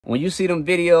When you see them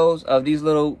videos of these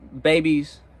little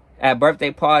babies at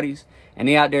birthday parties and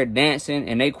they out there dancing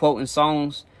and they quoting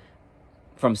songs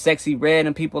from Sexy Red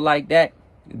and people like that,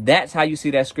 that's how you see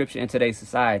that scripture in today's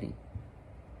society.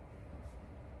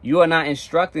 You are not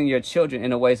instructing your children in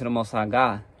the ways of the Most High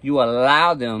God. You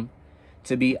allow them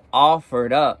to be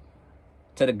offered up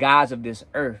to the gods of this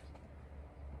earth.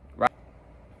 Right?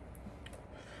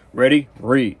 Ready?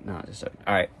 Read. No, just all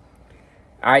right.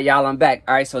 All right, y'all, I'm back.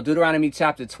 All right, so Deuteronomy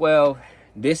chapter 12.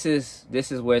 This is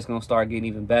where it's going to start getting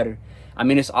even better. I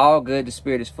mean, it's all good. The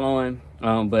Spirit is flowing.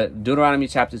 But Deuteronomy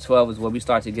chapter 12 is where we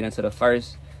start to get into the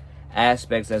first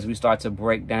aspects as we start to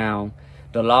break down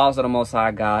the laws of the Most High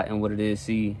God and what it is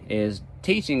He is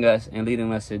teaching us and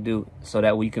leading us to do, so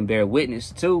that we can bear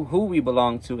witness to who we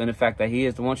belong to and the fact that He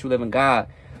is the one true living God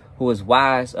who is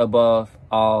wise above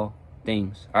all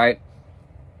things. All right.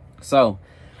 So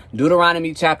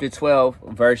Deuteronomy chapter 12,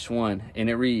 verse 1, and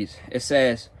it reads, it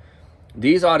says,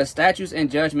 "These are the statutes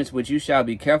and judgments which you shall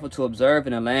be careful to observe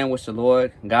in the land which the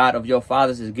Lord God of your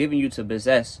fathers is giving you to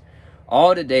possess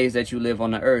all the days that you live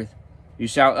on the earth. You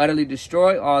shall utterly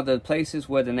destroy all the places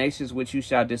where the nations which you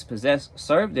shall dispossess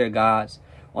serve their gods,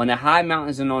 on the high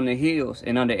mountains and on the hills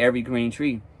and under every green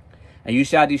tree. And you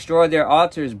shall destroy their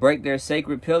altars, break their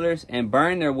sacred pillars, and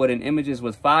burn their wooden images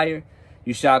with fire.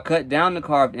 You shall cut down the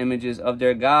carved images of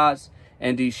their gods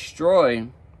and destroy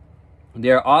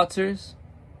their altars,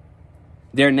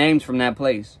 their names from that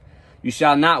place. You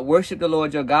shall not worship the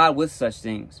Lord your God with such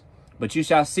things, but you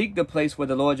shall seek the place where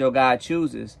the Lord your God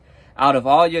chooses out of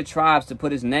all your tribes to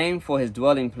put His name for His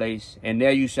dwelling place, and there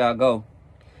you shall go.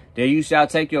 There you shall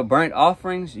take your burnt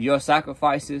offerings, your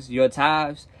sacrifices, your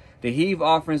tithes, the heave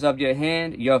offerings of your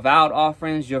hand, your vowed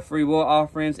offerings, your freewill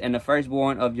offerings, and the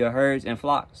firstborn of your herds and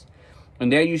flocks.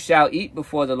 And there you shall eat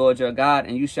before the Lord your God,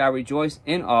 and you shall rejoice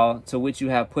in all to which you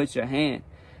have put your hand,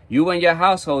 you and your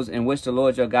households in which the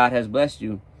Lord your God has blessed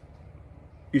you.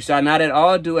 You shall not at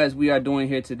all do as we are doing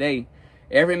here today,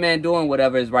 every man doing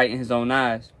whatever is right in his own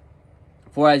eyes.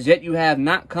 For as yet you have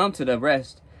not come to the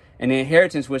rest and the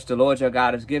inheritance which the Lord your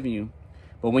God has given you.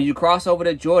 But when you cross over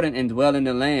the Jordan and dwell in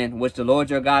the land which the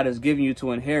Lord your God has given you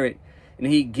to inherit, and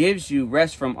He gives you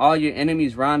rest from all your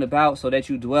enemies round about, so that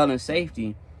you dwell in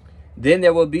safety, then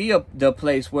there will be the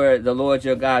place where the Lord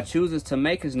your God chooses to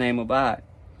make His name abide.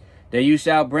 There you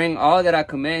shall bring all that I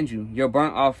command you, your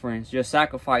burnt offerings, your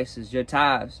sacrifices, your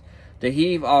tithes, the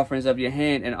heave offerings of your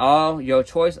hand, and all your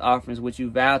choice offerings which you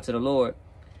vow to the Lord.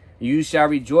 You shall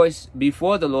rejoice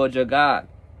before the Lord your God,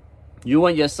 you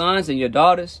and your sons and your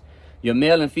daughters, your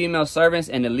male and female servants,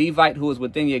 and the Levite who is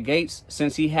within your gates,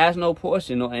 since he has no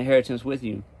portion nor inheritance with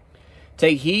you.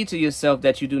 Take heed to yourself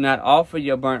that you do not offer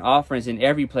your burnt offerings in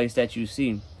every place that you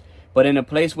see, but in a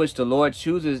place which the Lord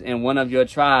chooses in one of your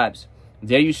tribes.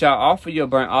 There you shall offer your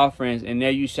burnt offerings, and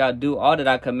there you shall do all that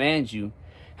I command you.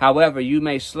 However, you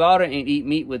may slaughter and eat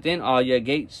meat within all your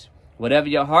gates. Whatever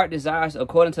your heart desires,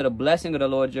 according to the blessing of the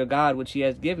Lord your God, which He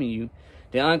has given you,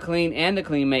 the unclean and the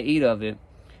clean may eat of it,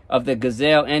 of the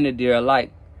gazelle and the deer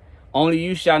alike. Only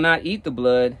you shall not eat the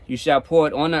blood. You shall pour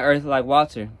it on the earth like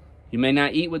water. You may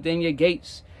not eat within your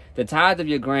gates the tithe of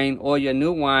your grain, or your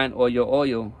new wine, or your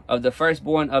oil, of the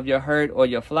firstborn of your herd or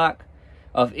your flock,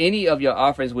 of any of your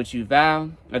offerings which you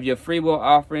vow, of your freewill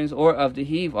offerings, or of the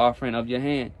heave offering of your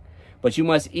hand. But you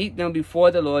must eat them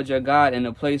before the Lord your God in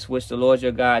the place which the Lord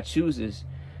your God chooses,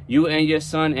 you and your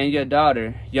son and your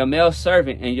daughter, your male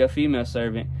servant and your female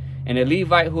servant, and the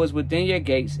Levite who is within your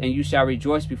gates, and you shall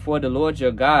rejoice before the Lord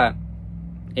your God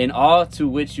in all to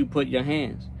which you put your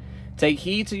hands. Take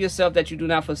heed to yourself that you do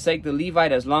not forsake the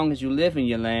Levite as long as you live in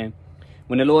your land.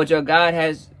 When the Lord your God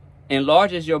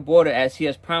enlarges your border as He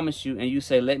has promised you, and you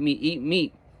say, let me eat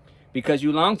meat, because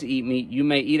you long to eat meat, you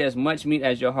may eat as much meat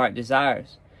as your heart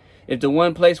desires. If the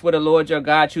one place where the Lord your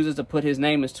God chooses to put His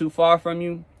name is too far from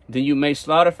you, then you may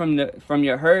slaughter from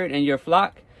your herd and your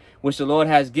flock, which the Lord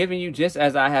has given you, just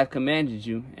as I have commanded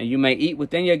you, and you may eat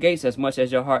within your gates as much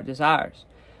as your heart desires.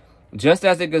 Just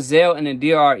as the gazelle and the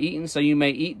deer are eaten, so you may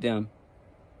eat them.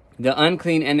 The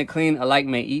unclean and the clean alike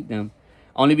may eat them.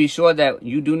 Only be sure that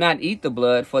you do not eat the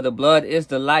blood, for the blood is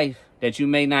the life, that you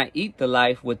may not eat the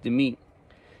life with the meat.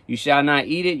 You shall not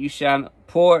eat it. You shall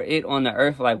pour it on the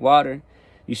earth like water.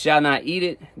 You shall not eat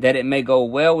it, that it may go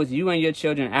well with you and your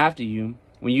children after you,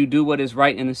 when you do what is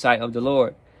right in the sight of the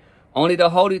Lord. Only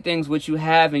the holy things which you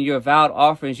have in your vowed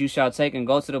offerings you shall take and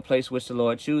go to the place which the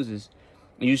Lord chooses.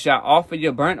 And you shall offer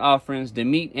your burnt offerings, the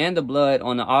meat and the blood,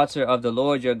 on the altar of the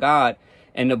Lord your God,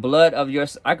 and the blood of your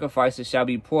sacrifices shall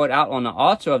be poured out on the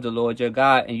altar of the Lord your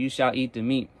God, and you shall eat the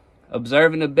meat.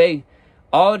 Observe and obey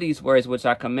all these words which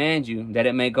I command you, that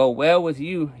it may go well with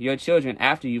you, your children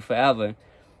after you forever,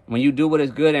 when you do what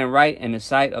is good and right in the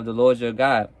sight of the Lord your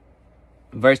God.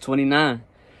 Verse 29.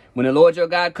 When the Lord your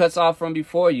God cuts off from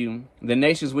before you the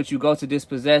nations which you go to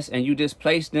dispossess, and you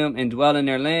displace them and dwell in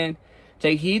their land,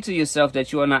 take heed to yourself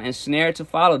that you are not ensnared to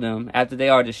follow them after they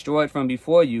are destroyed from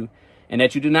before you, and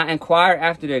that you do not inquire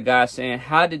after their gods, saying,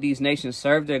 how did these nations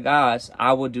serve their gods?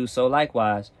 I will do so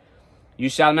likewise. You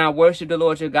shall not worship the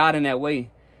Lord your God in that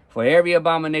way. For every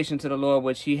abomination to the Lord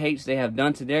which he hates they have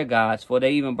done to their gods, for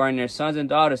they even burn their sons and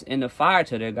daughters in the fire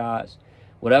to their gods.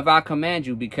 Whatever I command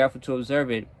you, be careful to observe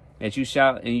it, that you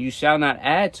shall not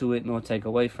add to it nor take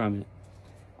away from it.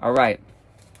 All right.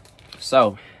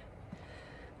 So,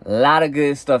 a lot of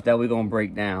good stuff that we're going to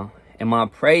break down. And my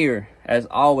prayer, as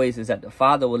always, is that the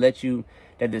Father will that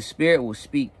the Spirit will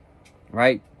speak,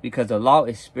 right? Because the law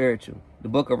is spiritual. The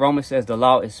book of Romans says the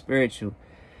law is spiritual.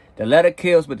 The letter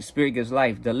kills, but the Spirit gives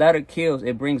life. The letter kills,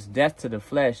 it brings death to the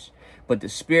flesh, but the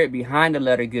Spirit behind the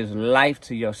letter gives life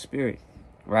to your spirit,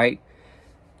 right?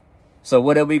 So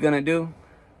what are we going to do?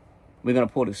 We're going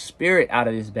to pull the Spirit out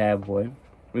of this bad boy.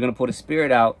 We're going to pull the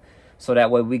Spirit out so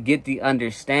that way we get the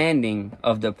understanding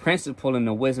of the principle and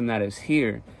the wisdom that is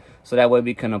here. So that way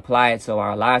we can apply it to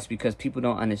our lives, because people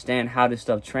don't understand how this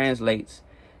stuff translates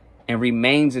and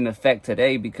remains in effect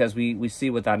today, because we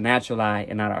see with our natural eye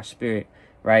and not our spirit,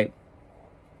 right?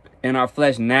 And our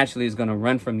flesh naturally is going to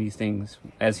run from these things.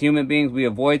 As human beings, we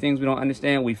avoid things we don't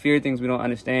understand. We fear things we don't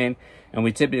understand. And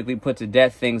we typically put to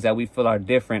death things that we feel are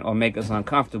different or make us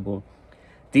uncomfortable.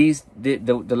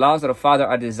 The laws of the Father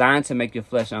are designed to make your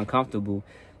flesh uncomfortable.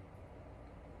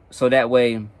 So that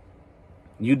way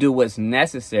you do what's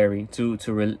necessary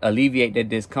to alleviate that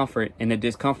discomfort. And the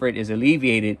discomfort is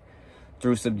alleviated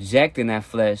through subjecting that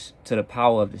flesh to the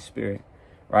power of the Spirit,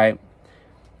 right?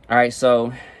 All right,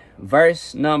 so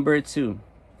verse number 2,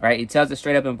 right? He tells us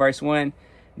straight up in verse 1,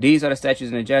 these are the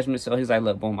statutes and the judgments. So he's like,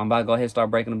 look, boom, I'm about to go ahead and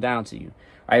start breaking them down to you.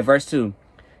 All right, verse 2,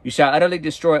 you shall utterly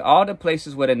destroy all the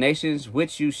places where the nations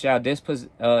which you shall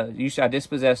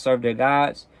dispossess serve their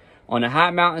gods, on the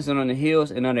high mountains and on the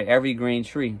hills and under every green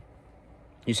tree.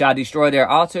 You shall destroy their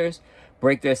altars,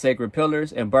 break their sacred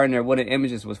pillars, and burn their wooden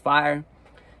images with fire.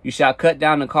 You shall cut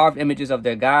down the carved images of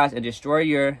their gods and destroy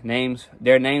their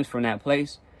names from that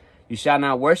place. You shall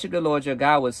not worship the Lord your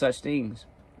God with such things,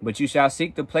 but you shall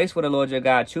seek the place where the Lord your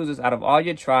God chooses out of all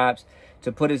your tribes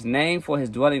to put his name for his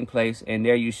dwelling place, and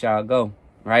there you shall go,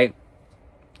 right?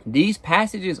 These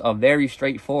passages are very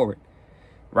straightforward,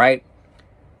 right?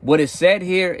 What is said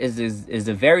here is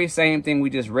the very same thing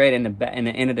we just read in the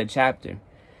end of the chapter.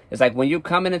 It's like when you're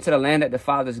coming into the land that the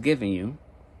Father's giving you,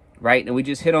 right? And we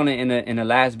just hit on it in the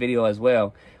last video as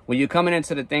well. When you're coming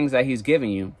into the things that he's giving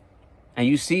you, and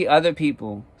you see other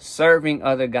people serving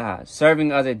other gods,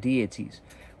 serving other deities,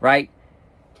 right?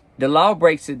 The law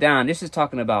breaks it down. This is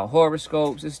talking about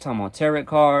horoscopes. This is talking about tarot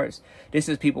cards. This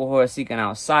is people who are seeking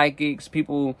out psychics.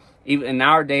 People, even in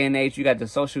our day and age, you got the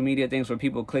social media things where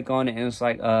people click on it and it's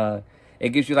like, it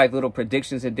gives you like little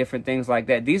predictions and different things like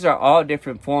that. These are all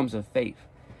different forms of faith,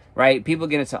 right? People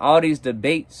get into all these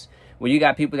debates where you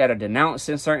got people that are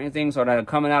denouncing certain things or that are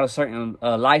coming out of certain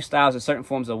lifestyles or certain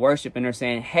forms of worship. And they're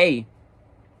saying, hey,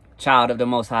 child of the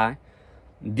Most High,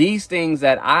 these things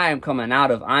that I am coming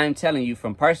out of, I am telling you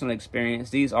from personal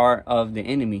experience, these are of the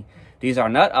enemy. These are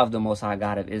not of the Most High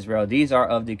God of Israel. These are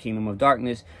of the kingdom of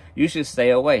darkness. You should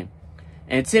stay away.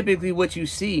 And typically what you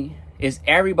see is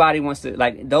everybody wants to,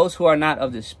 like those who are not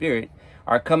of the Spirit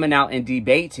are coming out and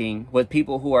debating with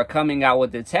people who are coming out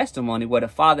with the testimony where the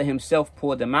Father himself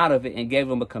pulled them out of it and gave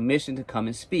them a commission to come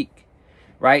and speak,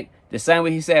 right? The same way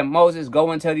he said, Moses,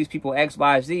 go and tell these people X,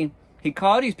 Y, Z. He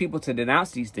called these people to denounce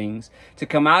these things, to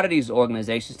come out of these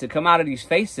organizations, to come out of these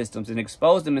faith systems and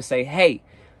expose them and say, hey,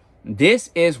 this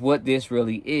is what this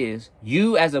really is.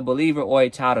 You as a believer or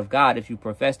a child of God, if you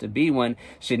profess to be one,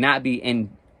 should not be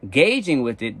engaging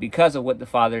with it because of what the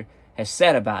Father has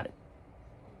said about it.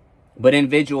 But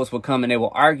individuals will come and they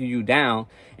will argue you down,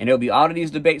 and there'll be all of these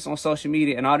debates on social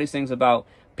media and all these things about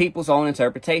people's own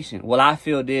interpretation. Well, I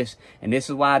feel this, and this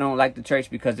is why I don't like the church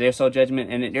because they're so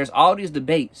judgmental. And there's all these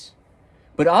debates.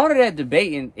 But all of that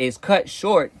debating is cut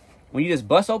short when you just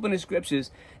bust open the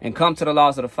scriptures and come to the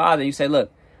laws of the Father. And you say,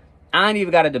 look, I ain't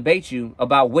even got to debate you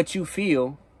about what you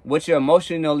feel, what your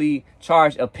emotionally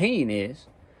charged opinion is,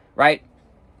 right?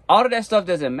 All of that stuff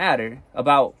doesn't matter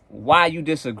about why you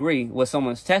disagree with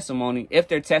someone's testimony if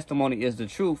their testimony is the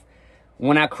truth.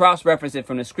 When I cross-reference it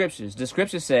from the scriptures, the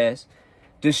scripture says,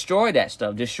 destroy that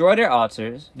stuff. Destroy their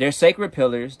altars, their sacred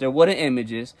pillars, their wooden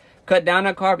images, cut down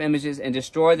their carved images, and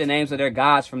destroy the names of their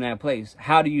gods from that place.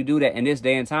 How do you do that in this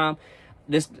day and time?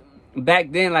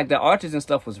 Back then, like the altars and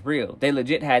stuff was real. They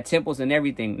legit had temples and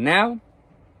everything. Now,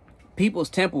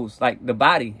 people's temples, like the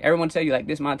body. Everyone tell you, like,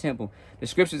 this is my temple. The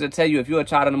scriptures will tell you, if you're a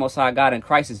child of the Most High God and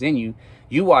Christ is in you,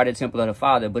 you are the temple of the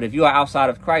Father. But if you are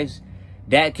outside of Christ,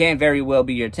 that can very well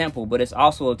be your temple. But it's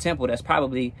also a temple that's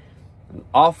probably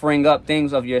offering up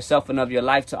things of yourself and of your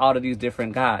life to all of these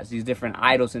different gods, these different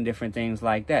idols and different things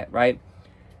like that, right?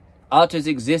 Altars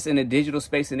exist in the digital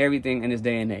space and everything in this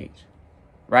day and age,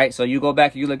 right? So you go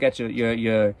back and you look at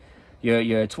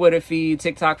your Twitter feed,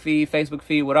 TikTok feed, Facebook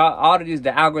feed, with all of these,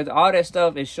 the algorithm, all that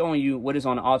stuff is showing you what is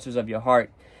on the altars of your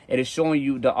heart. It is showing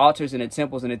you the altars and the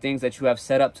temples and the things that you have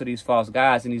set up to these false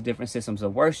gods and these different systems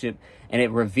of worship. And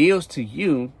it reveals to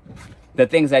you the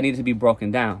things that need to be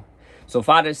broken down. So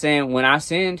Father is saying, when I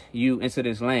send you into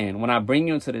this land, when I bring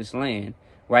you into this land,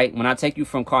 right? When I take you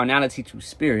from carnality to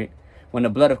spirit, when the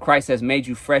blood of Christ has made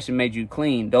you fresh and made you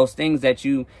clean, those things that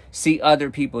you see other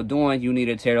people doing, you need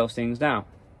to tear those things down,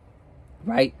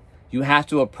 right? You have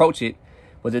to approach it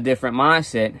with a different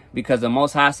mindset, because the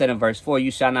Most High said in verse 4, you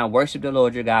shall not worship the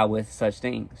Lord your God with such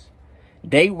things.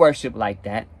 They worship like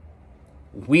that.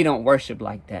 We don't worship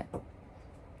like that.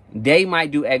 They might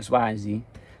do X, Y, and Z.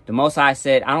 The Most High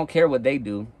said, I don't care what they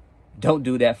do. Don't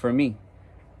do that for me.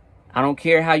 I don't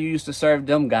care how you used to serve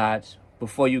them gods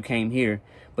before you came here,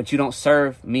 but you don't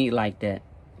serve me like that.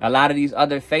 A lot of these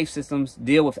other faith systems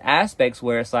deal with aspects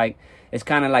where it's like, it's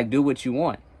kind of like, do what you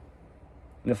want.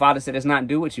 And the Father said, it's not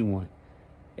do what you want.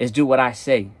 It's do what I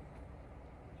say.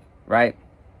 Right?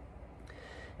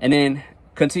 And then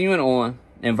continuing on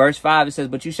in verse 5, it says,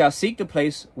 but you shall seek the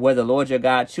place where the Lord your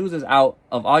God chooses out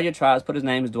of all your tribes, put his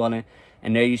name, his dwelling,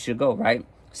 and there you should go. Right?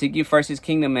 Seek ye first his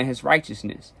kingdom and his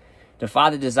righteousness. The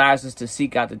Father desires us to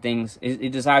seek out the things. He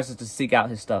desires us to seek out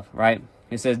his stuff. Right?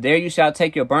 It says, there you shall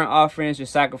take your burnt offerings, your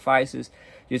sacrifices,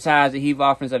 your tithes, the heave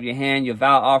offerings of your hand, your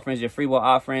vow offerings, your freewill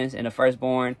offerings, and the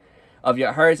firstborn of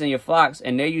your herds and your flocks.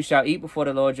 And there you shall eat before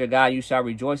the Lord your God. You shall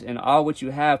rejoice in all which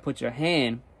you have put your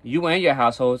hand, you and your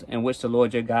households, in which the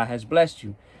Lord your God has blessed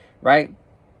you. Right?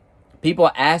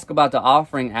 People ask about the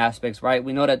offering aspects, right?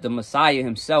 We know that the Messiah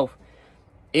himself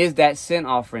is that sin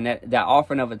offering, that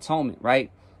offering of atonement, right?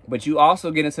 But you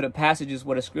also get into the passages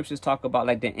where the scriptures talk about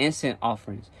like the incense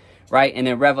offerings, right? And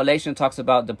then Revelation talks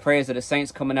about the prayers of the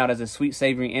saints coming out as a sweet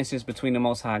savoring incense between the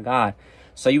Most High God.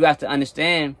 So you have to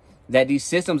understand that these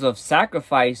systems of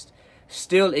sacrifice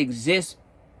still exist.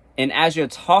 And as you're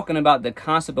talking about the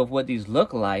concept of what these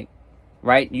look like,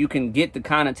 right, you can get the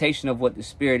connotation of what the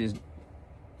Spirit is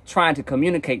trying to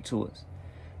communicate to us,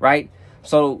 right?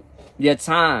 So your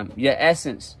time, your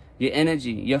essence, your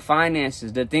energy, your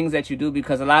finances, the things that you do,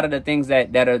 because a lot of the things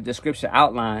that are the scripture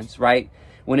outlines, right,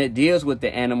 when it deals with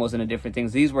the animals and the different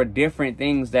things, these were different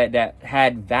things that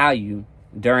had value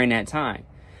during that time.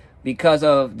 Because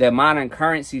of the modern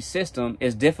currency system,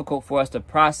 it's difficult for us to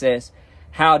process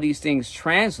how these things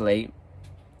translate.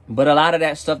 But a lot of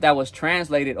that stuff that was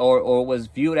translated or was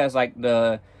viewed as like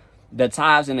the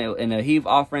tithes and the heave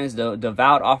offerings, the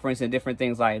vowed offerings and different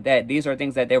things like that, these are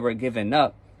things that they were giving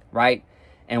up, right?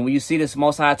 And when you see this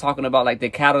Most High talking about like the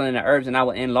cattle and the herbs, and I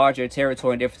will enlarge your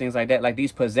territory and different things like that, like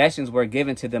these possessions were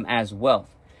given to them as wealth,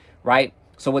 right?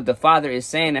 So what the Father is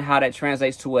saying and how that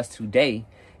translates to us today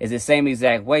is the same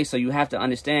exact way. So you have to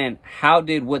understand, how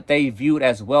did what they viewed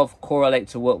as wealth correlate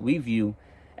to what we view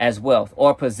as wealth,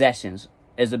 or possessions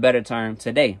is a better term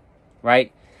today,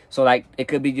 right? So like it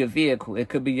could be your vehicle, it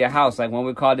could be your house, like when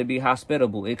we're called to be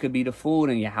hospitable, it could be the food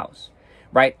in your house,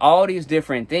 right? All these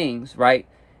different things, right?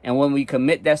 And when we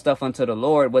commit that stuff unto the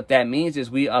Lord, what that means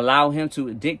is we allow him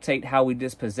to dictate how we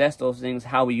dispossess those things,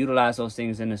 how we utilize those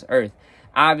things in this earth.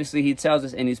 Obviously, he tells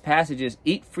us in these passages,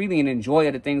 eat freely and enjoy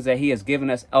the things that he has given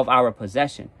us of our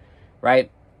possession, right?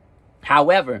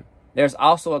 However, there's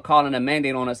also a call and a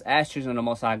mandate on us as children of the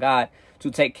Most High God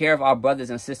to take care of our brothers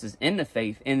and sisters in the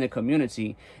faith, in the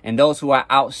community, and those who are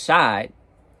outside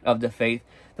of the faith.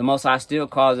 The Most High still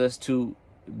calls us to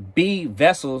be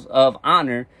vessels of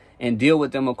honor and deal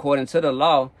with them according to the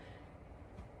law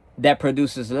that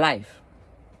produces life,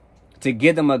 to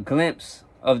give them a glimpse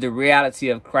of the reality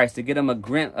of Christ, to get them a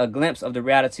glimpse of the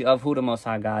reality of who the Most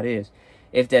High God is,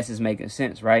 if this is making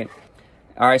sense, right?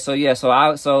 All right, so yeah,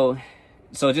 so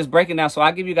just breaking down. So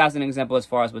I'll give you guys an example as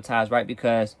far as with tithes, right?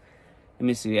 Because let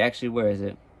me see, actually, where is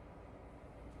it?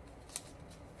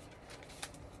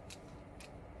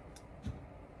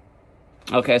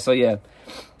 Okay, so yeah,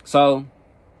 so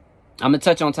I'm gonna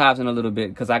touch on tithes in a little bit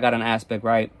because I got an aspect,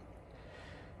 right?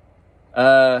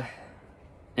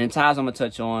 And tithes I'm gonna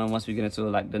touch on once we get into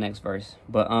like the next verse.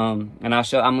 But and I'm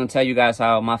gonna tell you guys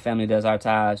how my family does our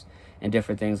tithes and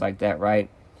different things like that, right?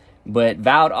 But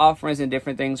vowed offerings and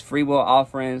different things, free will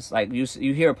offerings, like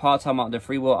you hear Paul talking about the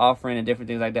free will offering and different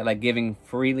things like that, like giving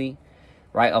freely,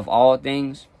 right, of all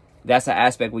things. That's an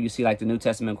aspect where you see like the New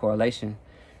Testament correlation,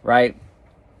 right?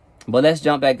 But let's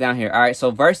jump back down here. All right,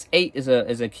 so verse 8 is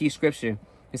a key scripture.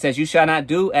 It says, you shall not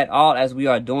do at all as we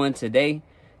are doing today,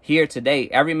 here today,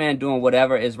 every man doing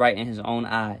whatever is right in his own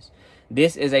eyes.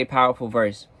 This is a powerful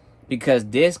verse because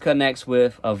this connects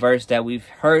with a verse that we've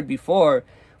heard before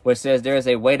where it says there is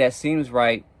a way that seems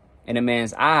right in a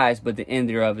man's eyes, but the end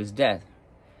thereof is death.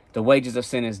 The wages of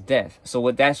sin is death. So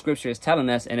what that scripture is telling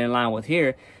us, and in line with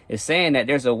here, is saying that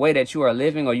there's a way that you are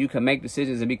living or you can make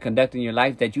decisions and be conducting your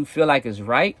life that you feel like is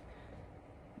right,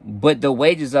 but the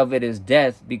wages of it is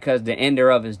death, because the end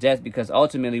thereof is death, because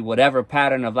ultimately whatever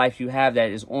pattern of life you have that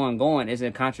is ongoing is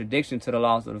in contradiction to the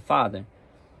laws of the Father.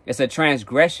 It's a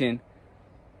transgression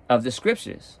of the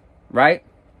scriptures, right?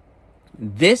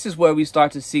 This is where we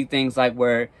start to see things like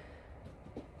where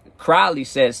Crowley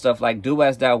said stuff like, do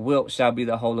as thou wilt shall be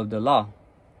the whole of the law.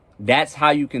 That's how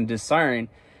you can discern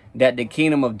that the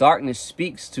kingdom of darkness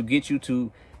speaks to get you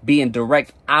to be in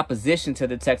direct opposition to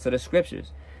the text of the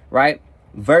scriptures, right?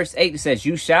 Verse 8 says,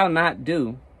 you shall not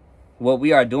do what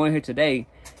we are doing here today,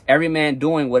 every man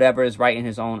doing whatever is right in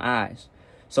his own eyes.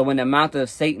 So when the mouth of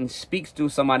Satan speaks through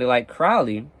somebody like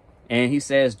Crowley, and he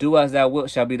says, do as thou wilt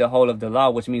shall be the whole of the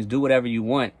law, which means do whatever you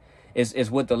want,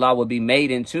 is what the law will be made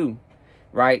into.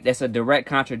 Right? That's a direct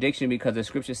contradiction because the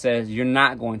scripture says you're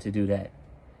not going to do that.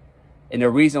 And the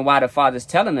reason why the Father's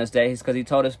telling us that is because he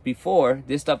told us before,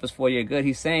 this stuff is for your good.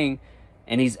 He's saying,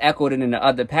 and he's echoed it in the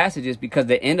other passages, because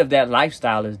the end of that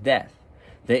lifestyle is death.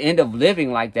 The end of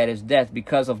living like that is death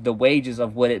because of the wages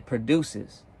of what it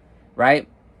produces. Right?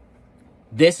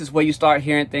 This is where you start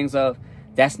hearing things of,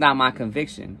 that's not my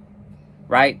conviction.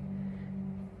 Right?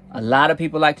 A lot of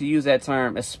people like to use that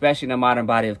term, especially in the modern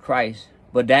body of Christ.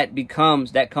 But that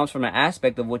comes from an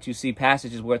aspect of what you see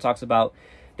passages where it talks about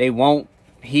they won't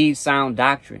heed sound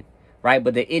doctrine, right?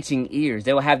 But the itching ears,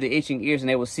 they will have the itching ears and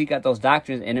they will seek out those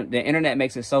doctrines. And the internet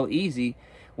makes it so easy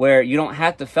where you don't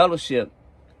have to fellowship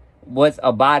with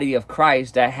a body of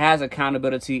Christ that has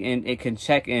accountability and it can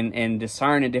check and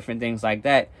discern and different things like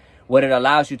that. What it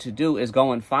allows you to do is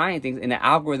go and find things, and the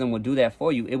algorithm will do that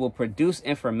for you. It will produce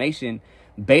information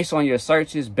based on your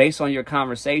searches, based on your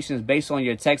conversations, based on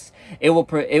your texts. It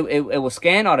will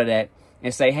scan all of that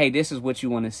and say, hey, this is what you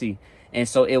want to see. And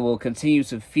so it will continue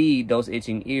to feed those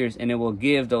itching ears, and it will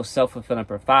give those self-fulfilling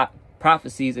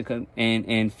prophecies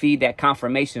and feed that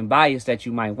confirmation bias that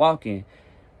you might walk in.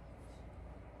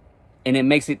 And it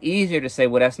makes it easier to say,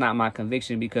 well, that's not my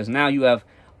conviction, because now you have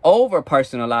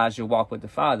over-personalized your walk with the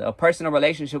Father. A personal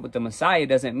relationship with the Messiah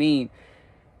doesn't mean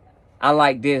I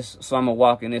like this, so I'm going to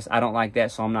walk in this. I don't like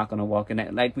that, so I'm not going to walk in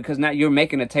that. Like, because now you're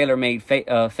making a tailor-made faith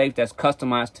that's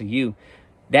customized to you.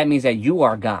 That means that you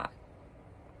are God.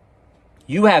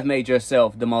 You have made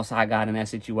yourself the Most High God in that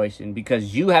situation,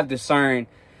 because you have discerned,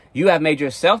 you have made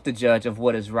yourself the judge of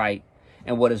what is right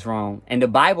and what is wrong. And the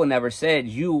Bible never said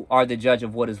you are the judge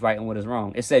of what is right and what is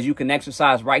wrong. It says you can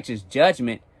exercise righteous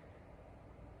judgment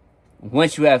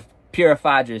once you have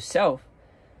purified yourself.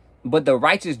 But the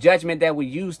righteous judgment that we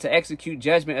use to execute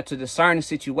judgment or to discern the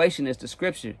situation is the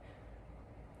scripture.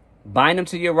 Bind them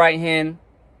to your right hand,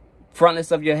 frontlets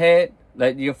of your head,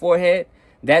 like your forehead.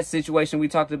 That situation we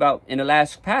talked about in the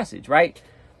last passage, right?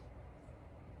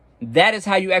 That is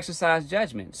how you exercise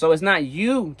judgment. So it's not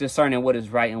you discerning what is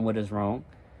right and what is wrong.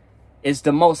 It's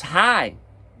the Most High,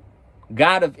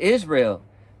 God of Israel,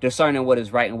 discerning what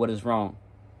is right and what is wrong.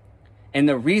 And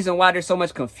the reason why there's so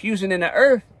much confusion in the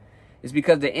earth is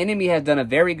because the enemy has done a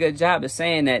very good job of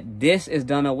saying that this is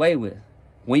done away with.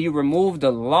 When you remove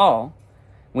the law,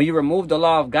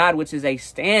 of God, which is a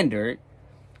standard,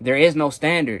 there is no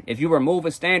standard. If you remove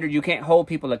a standard, you can't hold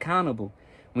people accountable.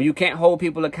 When you can't hold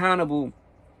people accountable,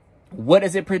 what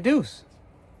does it produce?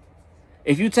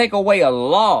 If you take away a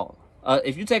law,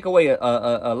 if you take away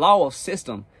a law of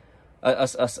system,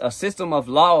 a system of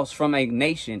laws from a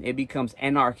nation, it becomes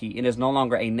anarchy. It is no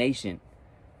longer a nation.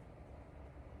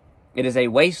 It is a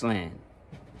wasteland,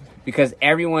 because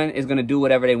everyone is going to do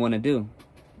whatever they want to do.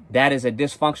 That is a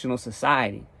dysfunctional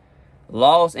society.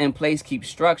 Laws in place keep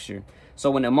structure. So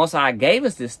when the Most High gave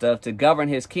us this stuff to govern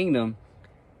his kingdom,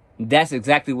 that's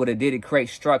exactly what it did. It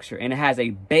creates structure, and it has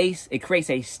a base. It creates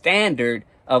a standard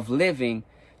of living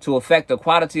to affect the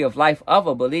quality of life of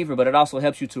a believer, but it also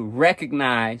helps you to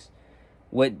recognize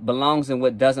what belongs and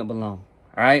what doesn't belong.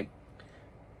 All right.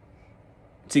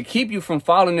 To keep you from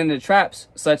falling into traps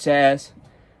such as,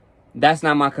 that's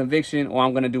not my conviction, or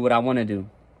I'm going to do what I want to do.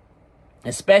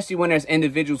 Especially when there's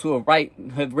individuals who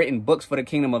have written books for the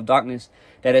kingdom of darkness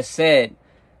that has said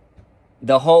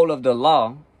the whole of the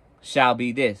law shall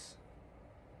be this.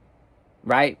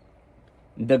 Right?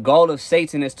 The goal of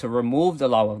Satan is to remove the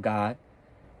law of God.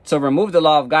 To remove the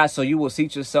law of God so you will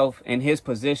seat yourself in his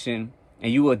position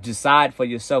and you will decide for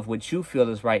yourself what you feel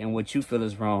is right and what you feel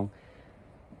is wrong.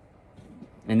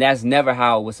 And that's never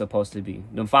how it was supposed to be.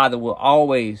 The Father will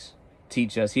always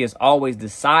teach us. He has always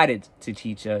decided to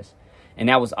teach us. And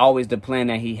that was always the plan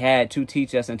that he had, to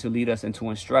teach us and to lead us and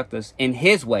to instruct us in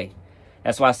his way.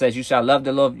 That's why it says you shall love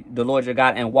the Lord your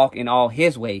God and walk in all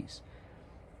his ways.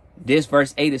 This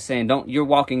verse 8 is saying you're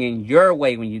walking in your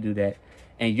way when you do that.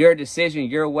 And your decision,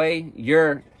 your way,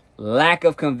 your lack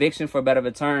of conviction, for a better of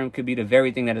a term, could be the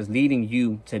very thing that is leading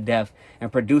you to death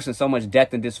and producing so much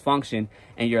death and dysfunction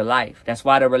in your life. That's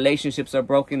why the relationships are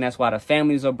broken. That's why the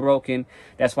families are broken.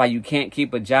 That's why you can't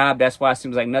keep a job. That's why it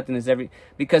seems like nothing is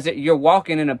because you're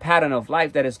walking in a pattern of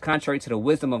life that is contrary to the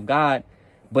wisdom of God.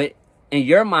 But in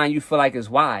your mind, you feel like it's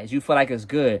wise. You feel like it's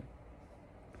good.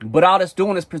 But all it's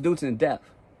doing is producing death.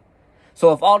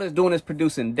 So if all it's doing is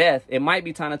producing death, it might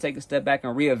be time to take a step back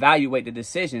and reevaluate the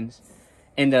decisions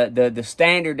and the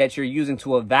standard that you're using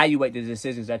to evaluate the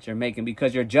decisions that you're making,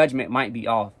 because your judgment might be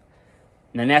off.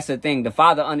 And that's the thing. The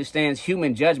Father understands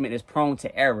human judgment is prone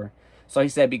to error. So he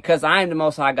said, because I am the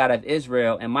Most High God of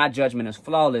Israel and my judgment is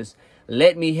flawless,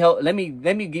 let me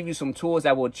give you some tools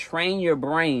that will train your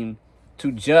brain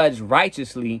to judge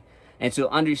righteously and to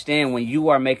understand when you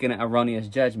are making an erroneous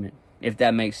judgment, if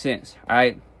that makes sense. All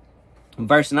right.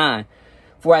 Verse 9,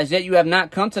 for as yet you have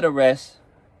not come to the rest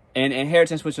and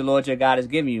inheritance which the Lord your God has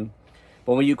given you.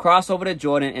 But when you cross over the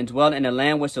Jordan and dwell in the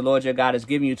land which the Lord your God has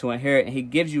given you to inherit, and he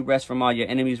gives you rest from all your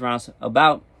enemies round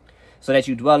about, so that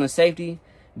you dwell in safety,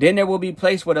 then there will be a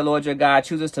place where the Lord your God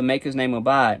chooses to make his name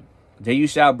abide. There you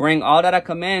shall bring all that I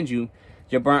command you,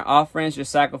 your burnt offerings, your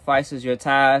sacrifices, your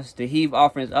tithes, the heave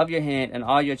offerings of your hand, and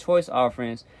all your choice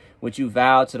offerings, which you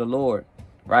vowed to the Lord.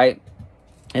 Right?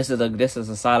 This is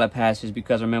a solid passage,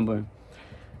 because remember,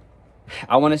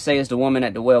 I want to say it's the woman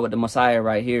at the well with the Messiah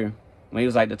right here, when he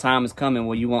was like, the time is coming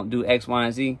where you won't do X, Y,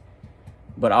 and Z,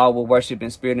 but all will worship in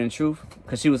spirit and truth.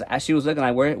 Because she was looking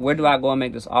like, where do I go and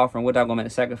make this offering? Where do I go and make the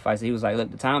sacrifice? And he was like,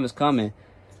 look, the time is coming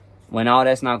when all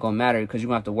that's not going to matter, because you're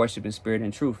going to have to worship in spirit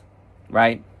and truth.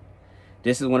 Right?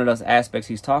 This is one of those aspects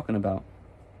he's talking about.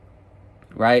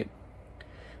 Right?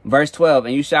 Verse 12,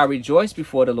 and you shall rejoice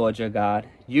before the Lord your God,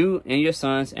 you and your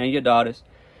sons and your daughters,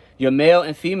 your male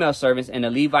and female servants, and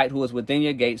the Levite who is within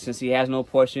your gates, since he has no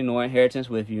portion nor inheritance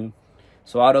with you.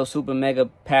 So all those super mega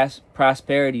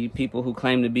prosperity people who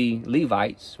claim to be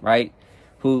Levites, right?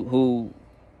 Who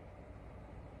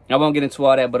I won't get into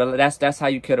all that, but that's how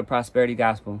you kill the prosperity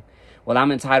gospel. Well,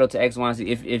 I'm entitled to X, Y, and Z.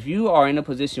 If you are in a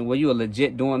position where you are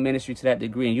legit doing ministry to that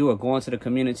degree, and you are going to the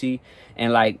community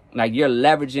and like you're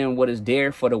leveraging what is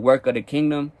there for the work of the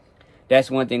kingdom,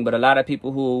 that's one thing. But a lot of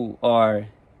people who are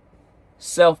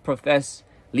self-professed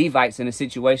Levites in a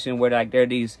situation where like they're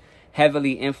these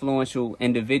heavily influential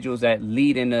individuals that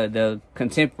lead in the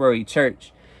contemporary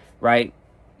church, right?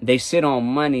 They sit on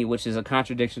money, which is a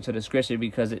contradiction to the scripture,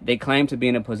 because they claim to be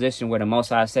in a position where the Most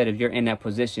High said, if you're in that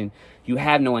position, you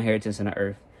have no inheritance in the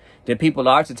earth. The people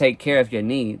are to take care of your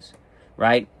needs,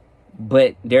 right?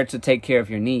 But they're to take care of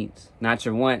your needs, not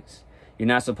your wants. You're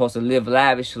not supposed to live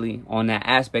lavishly on that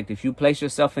aspect. If you place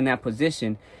yourself in that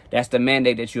position, that's the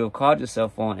mandate that you have called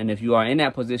yourself on. And if you are in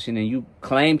that position and you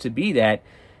claim to be that,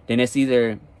 then it's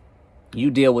either you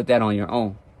deal with that on your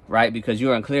own, right? Because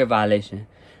you're in clear violation.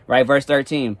 Right, verse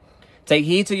 13, take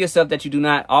heed to yourself that you do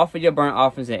not offer your burnt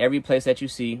offerings in every place that you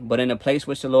see, but in the place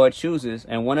which the Lord chooses,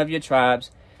 and one of your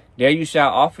tribes, there you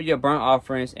shall offer your burnt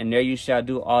offerings, and there you shall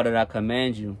do all that I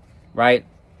command you. Right,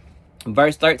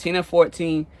 verse 13 and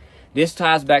 14, this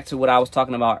ties back to what I was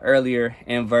talking about earlier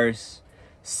in verse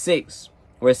 6,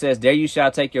 where it says, there you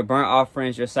shall take your burnt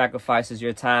offerings, your sacrifices,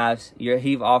 your tithes, your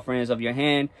heave offerings of your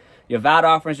hand, your vowed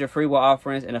offerings, your freewill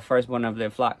offerings, and the firstborn of their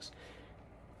flocks.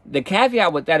 The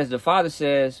caveat with that is the Father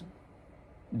says,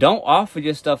 don't offer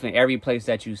your stuff in every place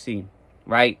that you see,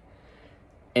 right?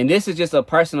 And this is just a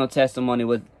personal testimony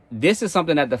with, this is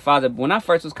something that the Father, when I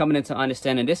first was coming into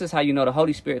understanding, this is how you know the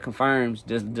Holy Spirit confirms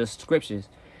the scriptures,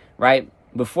 right?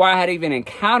 Before I had even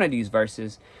encountered these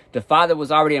verses, the Father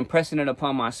was already impressing it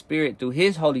upon my spirit through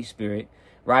his Holy Spirit,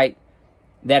 right?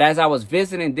 That as I was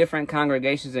visiting different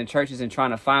congregations and churches and trying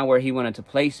to find where he wanted to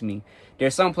place me,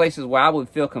 there's some places where I would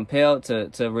feel compelled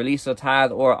to release a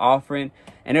tithe or offering.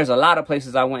 And there's a lot of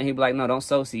places I went, he'd be like, no, don't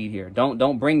sow seed here.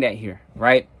 Don't bring that here,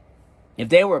 right? If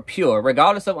they were pure,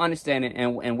 regardless of understanding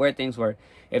and where things were,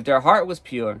 if their heart was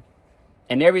pure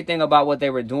and everything about what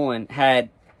they were doing had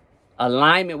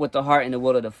alignment with the heart and the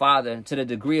will of the Father to the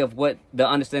degree of what the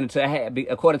understanding to have,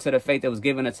 according to the faith that was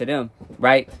given unto them,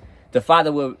 right? The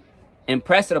Father will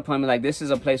impressed it upon me like this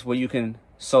is a place where you can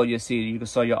sow your seed, you can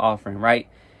sow your offering, right?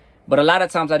 But a lot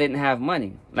of times I didn't have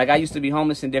money. Like I used to be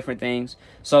homeless and different things.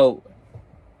 So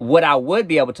what I would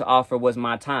be able to offer was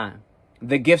my time,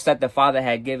 the gifts that the Father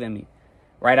had given me,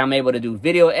 right? I'm able to do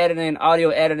video editing, audio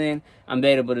editing. I'm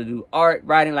able to do art,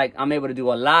 writing. Like I'm able to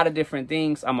do a lot of different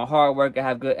things. I'm a hard worker,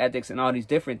 have good ethics and all these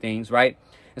different things, right?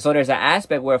 And so there's an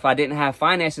aspect where if I didn't have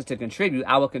finances to contribute,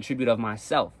 I would contribute of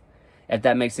myself, if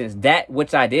that makes sense. That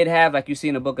which I did have, like you see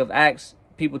in the book of Acts,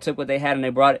 people took what they had and they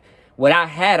brought it. What I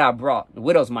had, I brought. The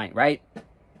widow's mite, right?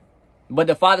 But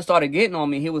the Father started getting on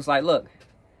me. He was like, look,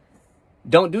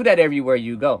 don't do that everywhere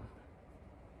you go.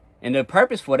 And the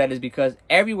purpose for that is because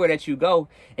everywhere that you go,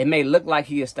 it may look like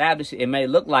he established it. It may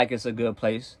look like it's a good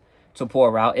place to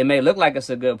pour out. It may look like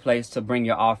it's a good place to bring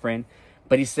your offering.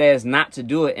 But he says not to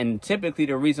do it. And typically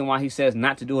the reason why he says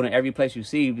not to do it in every place you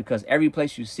see, because every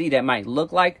place you see that might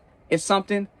look like it's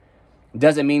something,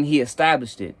 doesn't mean he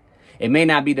established it. It may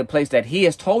not be the place that he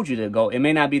has told you to go. It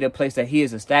may not be the place that he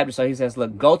has established. So he says,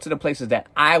 look, go to the places that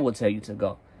I will tell you to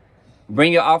go.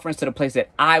 Bring your offerings to the place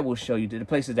that I will show you, to the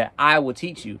places that I will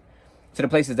teach you, to the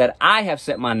places that I have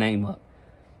set my name up.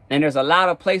 And there's a lot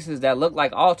of places that look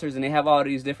like altars and they have all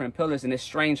these different pillars and it's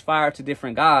strange fire to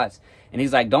different gods. And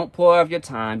he's like, don't pour of your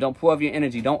time. Don't pour of your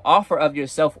energy. Don't offer of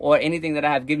yourself or anything that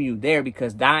I have given you there,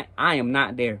 because I am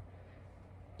not there.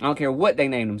 I don't care what they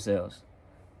name themselves.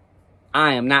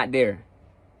 I am not there,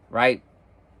 right?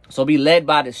 So be led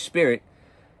by the Spirit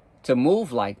to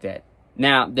move like that.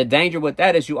 Now, the danger with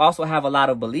that is you also have a lot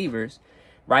of believers,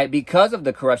 right? Because of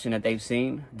the corruption that they've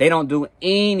seen, they don't do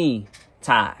any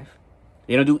tithe.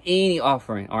 They don't do any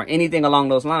offering or anything along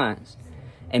those lines.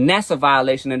 And that's a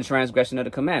violation and a transgression of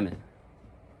the commandment.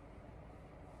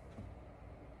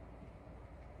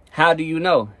 How do you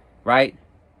know, right?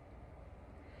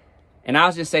 And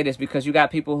I'll just say this because you got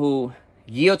people who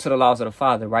yield to the laws of the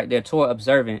Father, right? They're Torah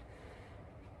observant.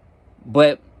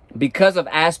 But because of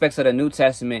aspects of the New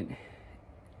Testament,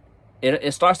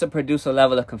 it starts to produce a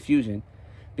level of confusion,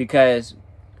 because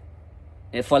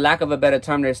for lack of a better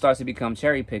term, it starts to become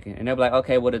cherry picking. And they'll be like,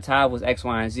 okay, well, the tithe was X,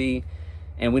 Y, and Z.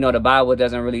 And we know the Bible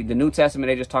doesn't really, the New Testament,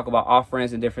 they just talk about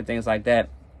offerings and different things like that.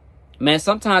 Man,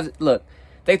 sometimes, look,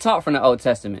 they talk from the Old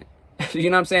Testament. You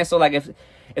know what I'm saying? So like if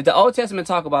the Old Testament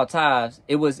talk about tithes,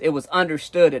 it was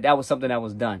understood that was something that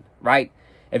was done, right?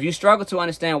 If you struggle to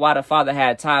understand why the Father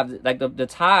had tithe, like the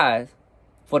tithe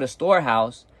for the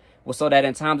storehouse was so that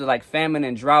in times of like famine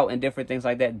and drought and different things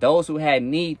like that, those who had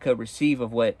need could receive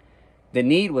of what the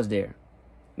need was there.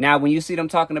 Now, when you see them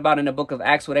talking about in the book of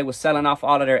Acts where they were selling off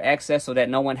all of their excess so that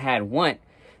no one had want,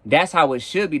 that's how it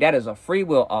should be. That is a free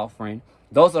will offering.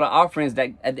 Those are the offerings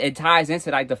that it ties into,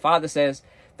 like the Father says,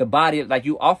 the body of, like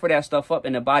you offer that stuff up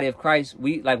in the body of Christ.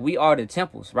 We are the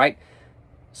temples, right?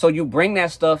 So you bring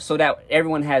that stuff so that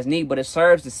everyone has need, but it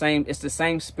serves the same. It's the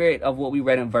same spirit of what we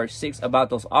read in verse 6 about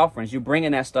those offerings. You're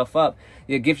bringing that stuff up,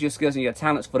 your gifts, your skills, and your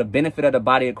talents for the benefit of the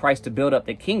body of Christ to build up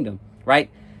the kingdom, right?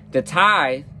 The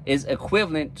tithe is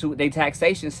equivalent to the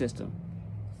taxation system.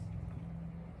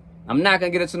 I'm not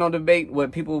going to get into no debate where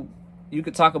people, you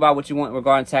could talk about what you want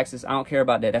regarding taxes. I don't care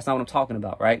about that. That's not what I'm talking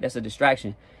about, right? That's a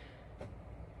distraction.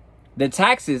 The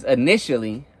taxes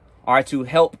initially are to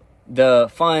help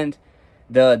fund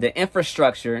the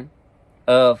infrastructure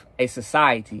of a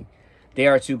society. They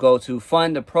are to go to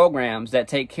fund the programs that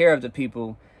take care of the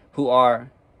people who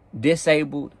are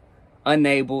disabled,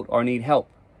 unable, or need help,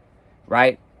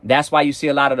 right? That's why you see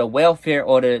a lot of the welfare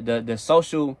or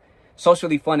the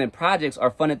socially funded projects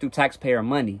are funded through taxpayer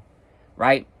money,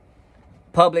 right?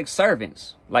 Public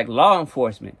servants like law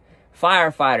enforcement,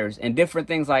 firefighters, and different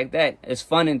things like that is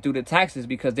funded through the taxes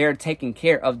because they're taking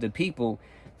care of the people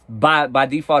by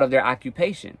default of their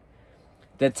occupation.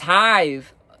 The tithe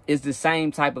is the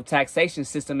same type of taxation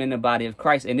system in the body of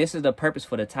Christ. And this is the purpose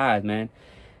for the tithe, man.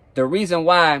 The reason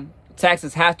why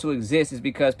taxes have to exist is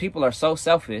because people are so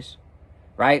selfish,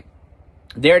 right?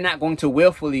 They're not going to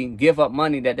willfully give up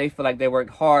money that they feel like they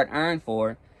worked hard earned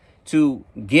for to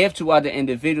give to other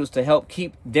individuals to help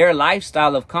keep their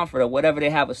lifestyle of comfort or whatever they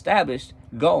have established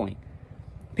going.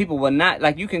 People will not,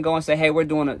 like, you can go and say, hey, we're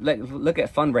doing look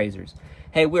at fundraisers.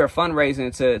 Hey, we're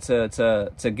fundraising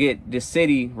to get the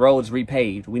city roads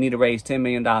repaved. We need to raise $10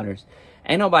 million.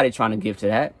 Ain't nobody trying to give to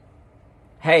that.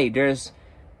 Hey, there's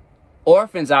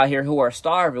orphans out here who are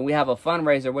starving. We have a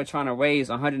fundraiser. We're trying to raise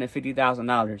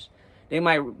 $150,000. They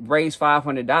might raise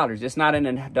 $500. It's not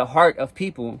in the heart of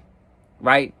people,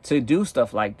 right, to do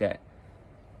stuff like that.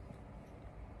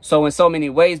 So in so many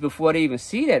ways, before they even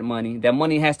see that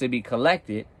money has to be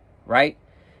collected, right,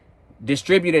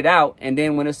 distributed out. And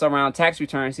then when it's around tax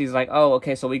returns, he's like, oh,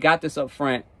 okay, so we got this up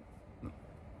front.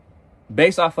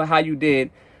 based off of how you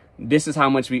did, this is how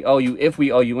much we owe you, if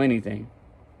we owe you anything,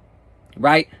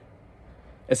 right?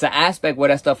 It's an aspect where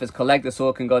that stuff is collected so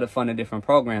it can go to fund the different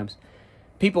programs.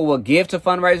 People will give to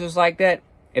fundraisers like that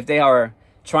if they are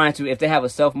if they have a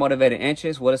self-motivated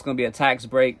interest. Well, it's going to be a tax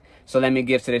break, so let me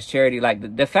give to this charity.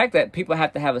 Like the fact that people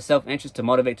have to have a self-interest to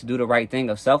motivate to do the right thing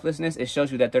of selflessness, it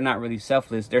shows you that they're not really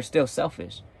selfless. They're still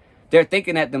selfish. They're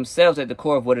thinking at themselves at the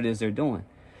core of what it is they're doing,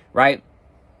 right?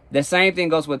 The same thing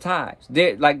goes with tithes.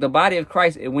 Like the body of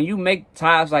Christ, when you make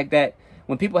tithes like that,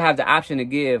 when people have the option to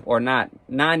give or not,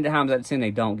 9 times out of 10,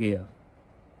 they don't give.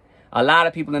 A lot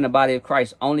of people in the body of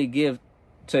Christ only give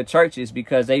to churches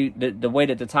because the way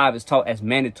that the tithe is taught as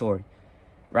mandatory,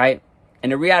 right?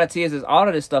 And the reality is all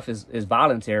of this stuff is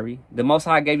voluntary. The Most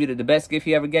High gave you the best gift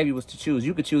he ever gave you was to choose.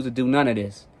 You could choose to do none of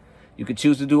this. You could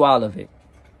choose to do all of it,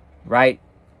 right?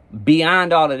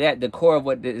 Beyond all of that, the core of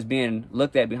what is being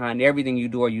looked at behind everything you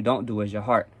do or you don't do is your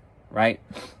heart, right?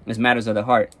 It's matters of the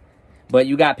heart. But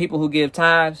you got people who give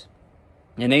tithes,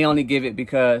 and they only give it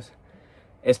because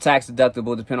it's tax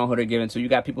deductible, depending on who they're giving to. You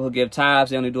got people who give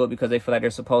tithes, they only do it because they feel like they're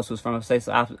supposed to. It's from a place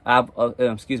of,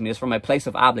 it's from a place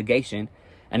of obligation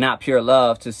and not pure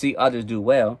love to see others do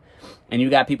well. And you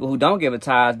got people who don't give a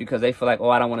tithe because they feel like, oh,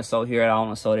 I don't want to sow here, I don't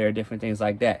want to sow there, different things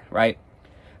like that, right?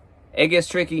 It gets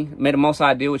tricky. May the Most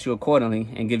High deal with you accordingly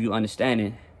and give you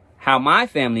understanding. How my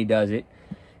family does it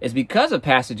is because of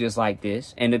passages like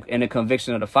this and the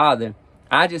conviction of the Father.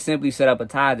 I just simply set up a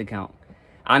tithe account.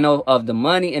 I know of the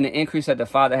money and the increase that the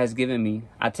Father has given me.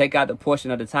 I take out the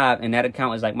portion of the tithe, and that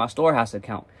account is like my storehouse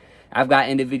account. I've got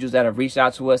individuals that have reached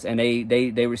out to us, and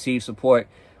they receive support,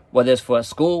 whether it's for a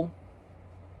school,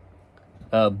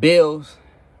 bills,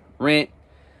 rent,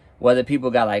 whether people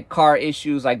got like car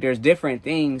issues, like there's different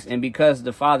things. And because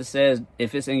the Father says,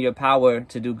 if it's in your power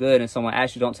to do good and someone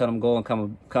asks you, don't tell them go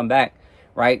and come back,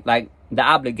 right? Like the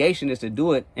obligation is to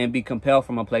do it and be compelled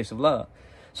from a place of love.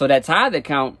 So that tithe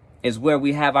account is where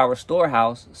we have our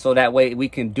storehouse, so that way we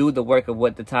can do the work of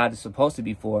what the tithe is supposed to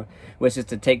be for, which is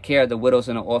to take care of the widows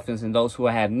and the orphans and those who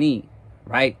have need,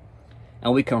 right?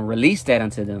 And we can release that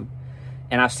unto them.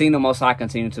 And I've seen the Most High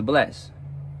continue to bless.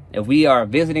 If we are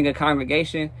visiting a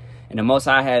congregation and the Most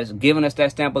High has given us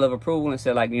that stamp of approval and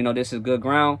said, like, you know, this is good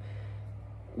ground,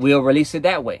 we'll release it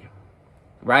that way,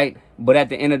 right? But at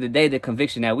the end of the day, the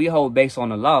conviction that we hold based on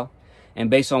the law and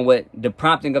based on what the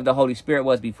prompting of the Holy Spirit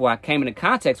was before I came into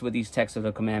context with these texts of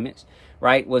the commandments,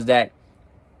 right, was that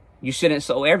you shouldn't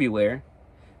sow everywhere.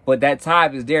 But that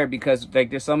tithe is there because, like,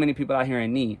 there's so many people out here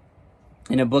in need.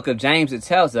 In the book of James, it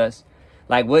tells us,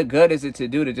 like, what good is it to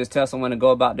do to just tell someone to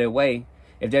go about their way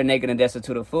if they're naked and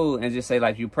destitute of food, and just say,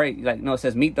 like, you pray, like, no, it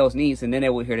says meet those needs, and then they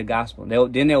will hear the gospel.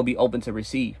 Then they'll be open to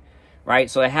receive, right?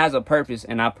 So it has a purpose,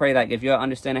 and I pray, like, if your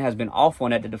understanding has been off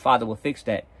on that the Father will fix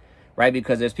that, right?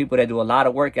 Because there's people that do a lot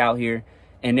of work out here,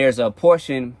 and there's a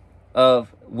portion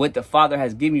of what the Father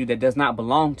has given you that does not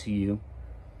belong to you.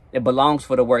 It belongs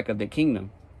for the work of the kingdom.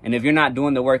 And if you're not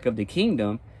doing the work of the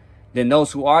kingdom, then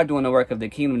those who are doing the work of the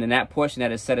kingdom, then that portion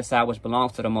that is set aside, which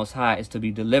belongs to the Most High, is to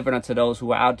be delivered unto those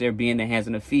who are out there being the hands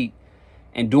and the feet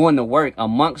and doing the work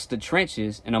amongst the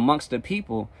trenches and amongst the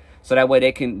people, so that way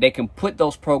they can put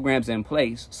those programs in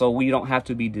place, so we don't have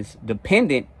to be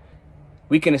dependent.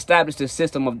 We can establish the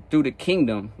system through the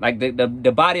kingdom. Like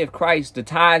the body of Christ, the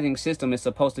tithing system is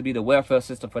supposed to be the welfare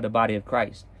system for the body of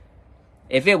Christ.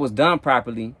 If it was done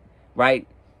properly, right,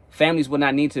 families would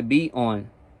not need to be on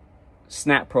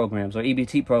SNAP programs or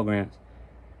EBT programs,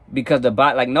 because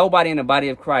nobody in the body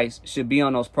of Christ should be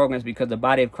on those programs, because the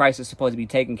body of Christ is supposed to be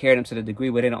taking care of them to the degree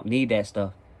where they don't need that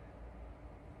stuff,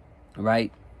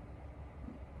 right?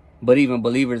 But even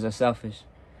believers are selfish.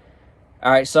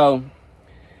 All right, so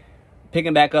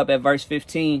picking back up at verse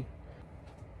 15.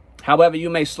 However, you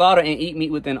may slaughter and eat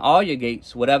meat within all your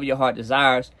gates, whatever your heart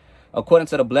desires, according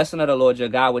to the blessing of the Lord your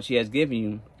God, which he has given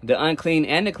you. The unclean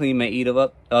and the clean may eat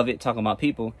of it, talking about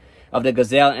people, of the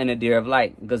gazelle and the deer of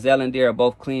light. Gazelle and deer are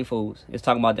both clean foods. It's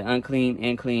talking about the unclean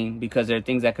and clean, because there are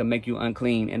things that can make you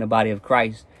unclean in the body of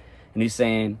Christ. And he's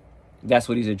saying, that's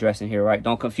what he's addressing here, right?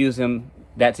 Don't confuse him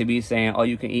that to be saying, oh,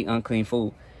 you can eat unclean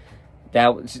food.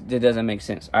 That doesn't make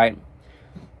sense, all right?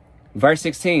 Verse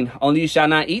 16, only you shall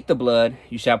not eat the blood.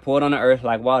 You shall pour it on the earth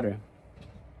like water.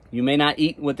 You may not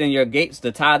eat within your gates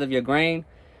the tithe of your grain,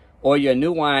 or your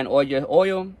new wine, or your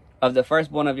oil, of the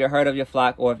firstborn of your herd of your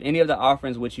flock, or of any of the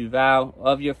offerings which you vow,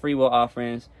 of your freewill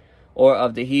offerings, or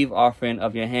of the heave offering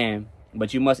of your hand.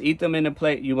 But you must eat them in the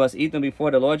place. You must eat them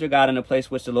before the Lord your God in the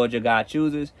place which the Lord your God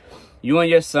chooses. You and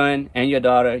your son and your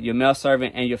daughter, your male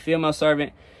servant and your female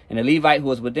servant, and the Levite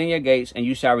who is within your gates, and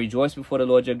you shall rejoice before the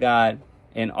Lord your God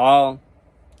in all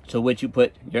to which you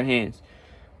put your hands.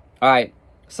 All right.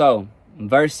 So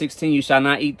verse 16, you shall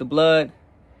not eat the blood.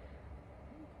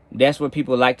 That's what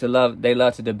people like to love. They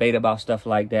love to debate about stuff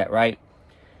like that, right?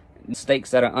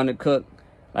 Steaks that are undercooked,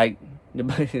 like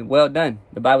well done.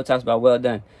 The Bible talks about well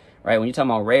done, right? When you're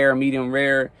talking about rare,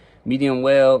 medium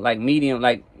well, like medium,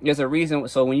 like there's a reason.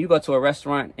 So when you go to a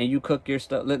restaurant and you cook your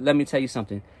stuff, let me tell you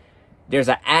something. There's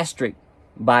an asterisk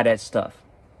by that stuff.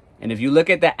 And if you look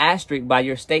at the asterisk by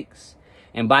your steaks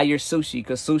and by your sushi,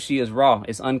 because sushi is raw,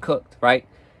 it's uncooked, right?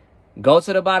 Go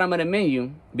to the bottom of the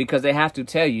menu because they have to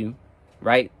tell you,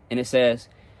 right? And it says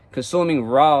consuming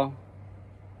raw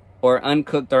or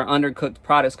uncooked or undercooked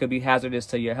products could be hazardous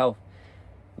to your health.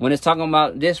 When it's talking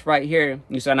about this right here,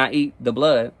 you shall not eat the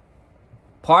blood.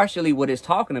 Partially what it's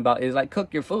talking about is like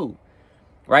cook your food,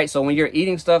 right? So when you're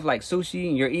eating stuff like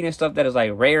sushi, you're eating stuff that is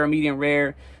like rare, medium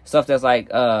rare, stuff that's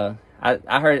like, I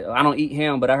heard, I don't eat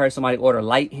ham, but I heard somebody order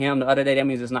light ham the other day. That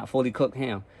means it's not fully cooked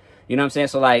ham. You know what I'm saying?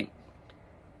 So like,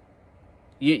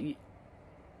 you're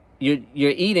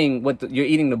eating you're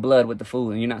eating the blood with the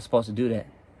food, and you're not supposed to do that.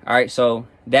 All right, so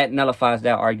that nullifies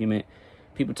that argument.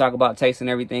 People talk about taste and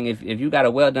everything. If you got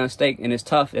a well done steak and it's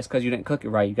tough, that's because you didn't cook it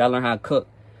right. You gotta learn how to cook.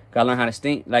 Gotta learn how to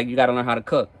stink. Like you gotta learn how to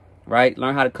cook, right?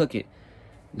 Learn how to cook it.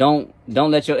 Don't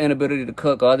let your inability to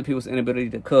cook or other people's inability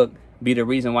to cook be the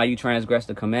reason why you transgress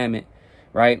the commandment,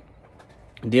 right?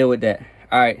 Deal with that.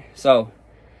 All right, so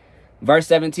verse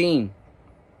 17.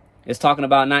 It's talking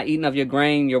about not eating of your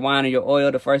grain, your wine, or your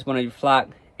oil, the firstborn of your flock,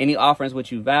 any offerings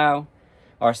which you vow,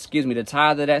 or excuse me, the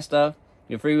tithe of that stuff,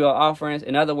 your free will offerings.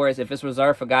 In other words, if it's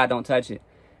reserved for God, don't touch it.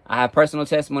 I have personal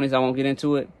testimonies. I won't get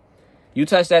into it. You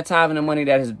touch that tithe and the money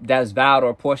that is vowed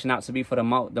or portioned out to be for the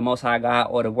Most High God,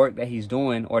 or the work that He's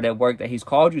doing, or that work that He's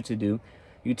called you to do.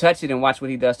 You touch it and watch what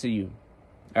He does to you.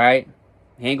 All right,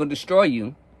 He ain't gonna destroy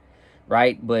you,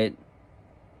 right? But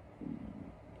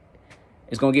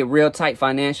it's gonna get real tight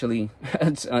financially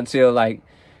until like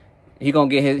he gonna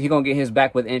get his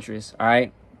back with interest. All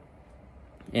right,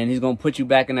 and He's gonna put you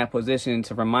back in that position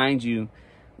to remind you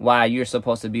why you're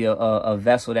supposed to be a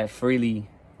vessel that freely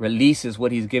releases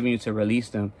what He's giving you to release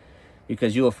them,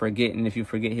 because you will forget, and if you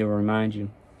forget, He'll remind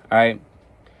you. All right.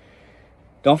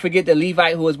 Don't forget the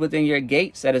Levite who is within your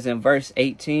gates. That is in verse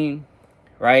 18.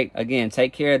 Right. Again,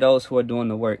 take care of those who are doing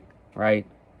the work. Right.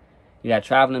 You got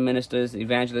traveling ministers,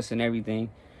 evangelists, and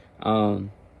everything.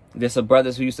 There's some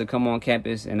brothers who used to come on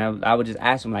campus, and I would just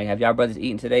ask them, like, have y'all brothers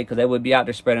eaten today? Because they would be out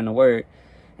there spreading the word.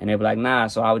 And they'd be like, nah.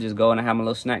 So I would just go and I have my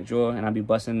little snack drawer, and I'd be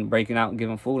breaking out and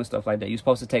giving food and stuff like that. You're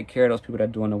supposed to take care of those people that are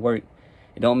doing the work.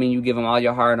 It don't mean you give them all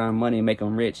your hard-earned money and make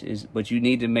them rich, but you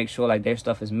need to make sure like their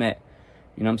stuff is met.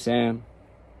 You know what I'm saying?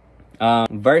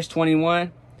 Verse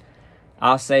 21,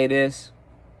 I'll say this,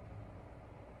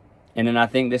 and then I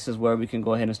think this is where we can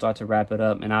go ahead and start to wrap it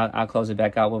up, and I'll close it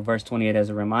back out with verse 28 as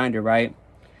a reminder, right?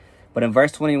 But in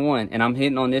verse 21, and I'm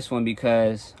hitting on this one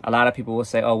because a lot of people will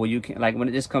say, oh, well, you can't, like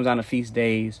when this comes down to feast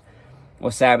days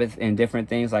or Sabbath and different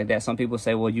things like that. Some people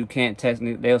say, well, you can't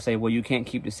they'll say, well, you can't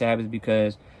keep the Sabbath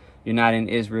because you're not in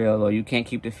Israel, or you can't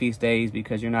keep the feast days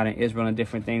because you're not in Israel, and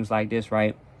different things like this,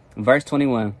 right? Verse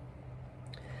 21,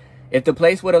 if the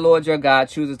place where the Lord your God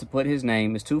chooses to put His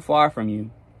name is too far from you,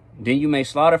 then you may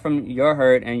slaughter from your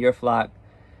herd and your flock,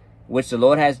 which the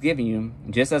Lord has given you,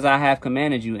 just as I have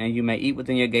commanded you, and you may eat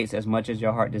within your gates as much as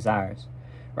your heart desires,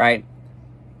 right?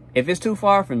 If it's too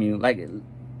far from you, like,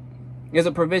 there's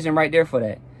a provision right there for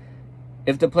that.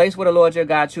 If the place where the Lord your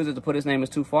God chooses to put His name is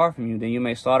too far from you, then you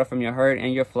may slaughter from your herd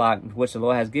and your flock, which the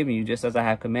Lord has given you, just as I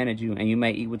have commanded you, and you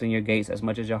may eat within your gates as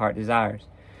much as your heart desires.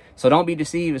 So don't be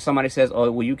deceived if somebody says,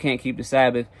 oh, well, you can't keep the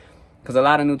Sabbath, because a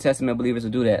lot of New Testament believers will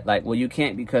do that. Like, well, you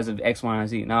can't because of X, Y, and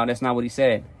Z. No, that's not what He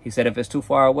said. He said if it's too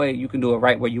far away, you can do it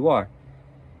right where you are.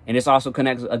 And this also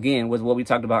connects, again, with what we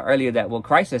talked about earlier, that what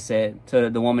Christ has said to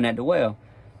the woman at the well.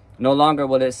 No longer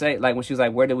will it say, like when she's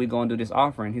like, where did we go and do this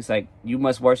offering? He's like, you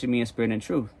must worship me in spirit and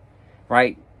truth,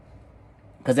 right?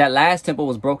 Because that last temple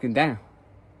was broken down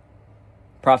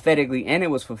prophetically, and it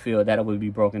was fulfilled that it would be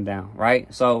broken down,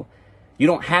 right? So you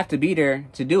don't have to be there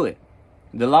to do it.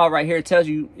 The law right here tells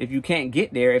you if you can't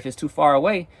get there, if it's too far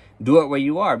away, do it where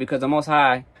you are, because the Most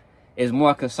High is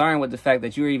more concerned with the fact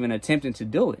that you're even attempting to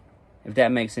do it, if that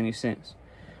makes any sense,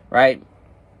 right?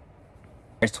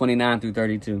 Verse 29 through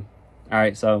 32. All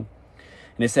right, so,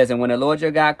 and it says, and when the Lord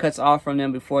your God cuts off from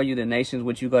them before you the nations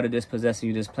which you go to dispossess, and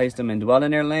you displace them and dwell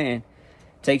in their land,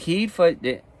 take heed for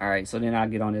it. All right, so then I'll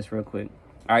get on this real quick.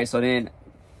 All right, so then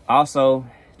also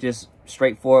just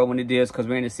straightforward when it is, because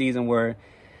we're in a season where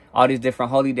all these different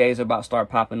holy days are about to start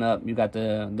popping up. You got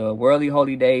the worldly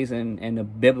holy days and the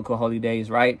biblical holy days,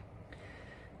 right?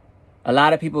 A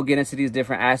lot of people get into these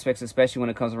different aspects, especially when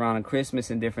it comes around to Christmas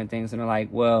and different things, and they're like,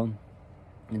 well,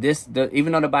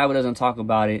 even though the Bible doesn't talk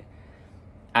about it,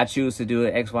 I choose to do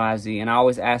it X, Y, Z. And I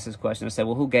always ask this question. I say,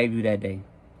 well, who gave you that day?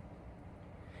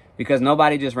 Because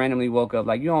nobody just randomly woke up.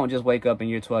 Like, you don't just wake up and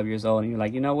you're 12 years old and you're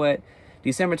like, you know what?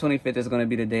 December 25th is going to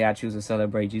be the day I choose to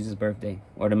celebrate Jesus' birthday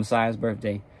or the Messiah's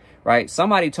birthday, right?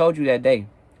 Somebody told you that day.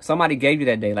 Somebody gave you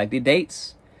that day. Like the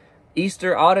dates,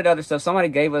 Easter, all that other stuff. Somebody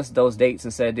gave us those dates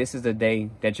and said, this is the day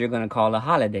that you're going to call a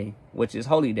holiday, which is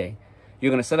Holy Day.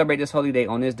 You're going to celebrate this holy day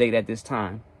on this date at this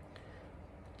time.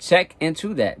 Check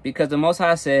into that, because the Most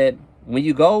High said, when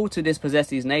you go to dispossess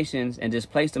these nations and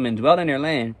displace them and dwell in their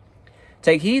land,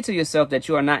 take heed to yourself that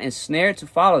you are not ensnared to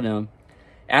follow them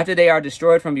after they are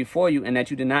destroyed from before you, and that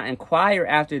you do not inquire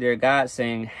after their gods,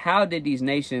 saying, how did these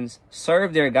nations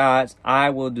serve their gods? I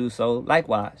will do so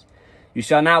likewise. You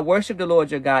shall not worship the Lord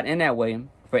your God in that way,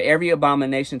 for every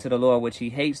abomination to the Lord which he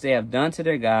hates they have done to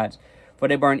their gods, for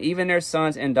they burn even their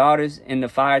sons and daughters in the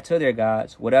fire to their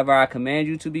gods. Whatever I command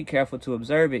you to be careful to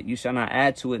observe it, you shall not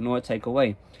add to it nor take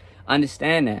away.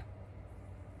 Understand that.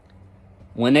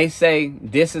 When they say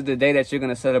this is the day that you're going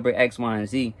to celebrate X, Y, and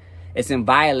Z, it's in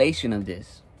violation of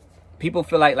this. People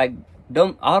feel like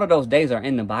all of those days are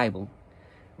in the Bible,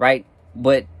 right?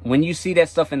 But when you see that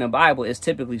stuff in the Bible, it's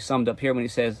typically summed up here when he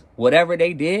says, whatever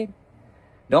they did,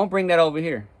 don't bring that over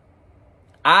here.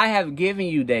 I have given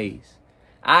you days.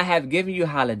 I have given you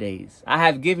holidays. I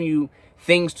have given you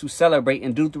things to celebrate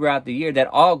and do throughout the year that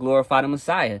all glorify the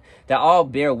Messiah, that all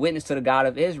bear witness to the God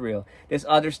of Israel. This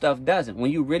other stuff doesn't.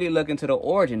 When you really look into the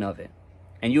origin of it,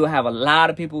 and you'll have a lot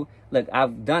of people, look,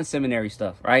 I've done seminary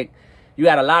stuff, right? You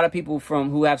had a lot of people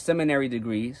who have seminary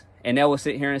degrees, and they will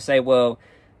sit here and say, well,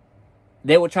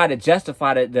 they will try to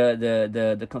justify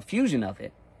the confusion of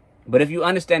it. But if you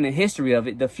understand the history of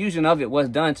it, the fusion of it was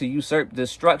done to usurp the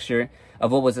structure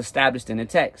of what was established in the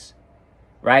text,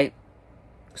 right?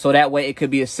 So that way it could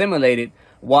be assimilated,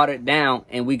 watered down,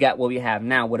 and we got what we have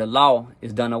now, where the law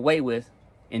is done away with,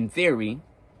 in theory,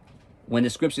 when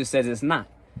the scripture says it's not.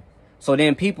 So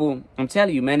then people, I'm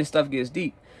telling you, man, this stuff gets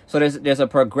deep. So there's a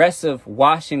progressive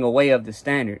washing away of the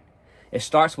standard. It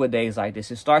starts with days like this.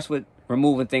 It starts with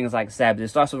removing things like Sabbath. It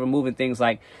starts with removing things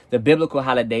like the biblical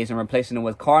holidays and replacing them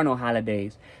with carnal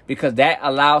holidays, because that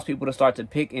allows people to start to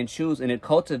pick and choose, and it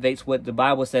cultivates what the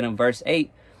Bible said in verse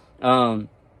 8.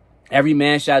 Every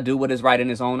man shall do what is right in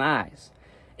his own eyes.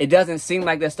 It doesn't seem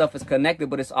like that stuff is connected,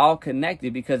 but it's all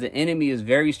connected, because the enemy is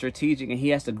very strategic and he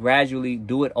has to gradually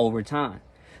do it over time.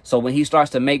 So when he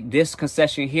starts to make this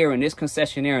concession here and this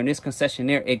concession there and this concession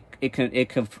there,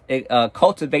 it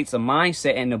cultivates a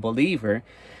mindset in the believer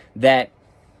that,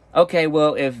 okay,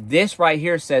 well, if this right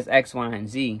here says X, Y, and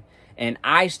Z, and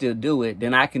I still do it,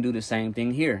 then I can do the same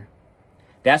thing here.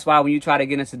 That's why when you try to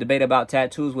get into debate about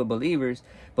tattoos with believers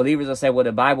will say, well,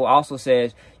 the Bible also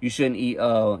says you shouldn't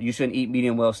eat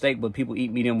medium well steak, but people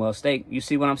eat medium well steak. You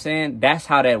see what I'm saying? That's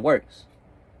how that works.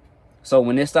 So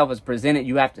when this stuff is presented,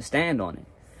 you have to stand on it.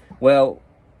 Well,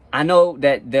 I know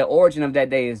that the origin of that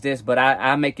day is this, but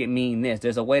I make it mean this.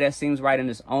 There's a way that seems right in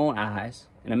his own eyes,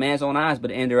 in a man's own eyes, but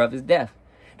the ender of his death.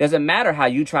 Doesn't matter how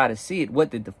you try to see it. What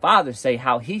did the Father say,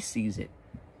 how he sees it?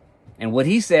 And what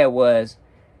he said was,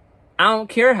 I don't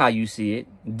care how you see it.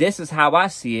 This is how I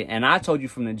see it. And I told you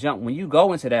from the jump, when you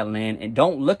go into that land, and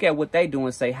don't look at what they do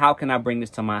and say, how can I bring this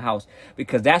to my house?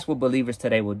 Because that's what believers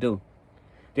today will do.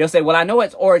 They'll say, well, I know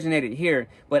it's originated here,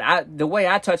 but the way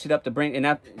I touch it up to bring,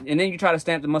 and then you try to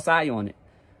stamp the Messiah on it,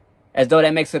 as though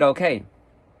that makes it okay.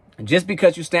 Just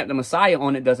because you stamp the Messiah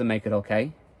on it doesn't make it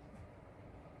okay.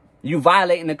 You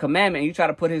violating the commandment and you try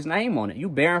to put his name on it. You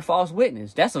bearing false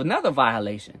witness. That's another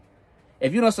violation.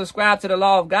 If you don't subscribe to the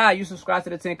law of God, you subscribe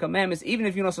to the 10 Commandments. Even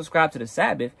if you don't subscribe to the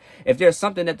Sabbath, if there's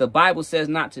something that the Bible says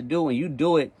not to do and you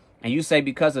do it, and you say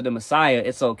because of the Messiah,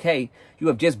 it's okay, you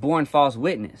have just borne false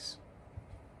witness.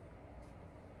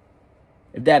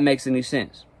 If that makes any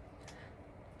sense.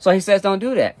 So he says don't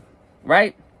do that,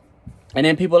 right? And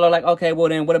then people are like, okay, well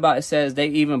then what about it says they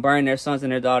even burn their sons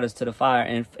and their daughters to the fire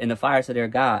and in the fire to their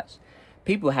gods?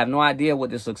 People have no idea what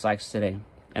this looks like today.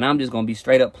 And I'm just going to be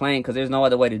straight up plain, because there's no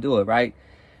other way to do it, right?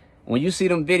 When you see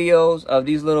them videos of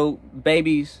these little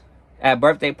babies at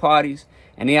birthday parties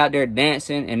and they out there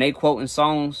dancing and they quoting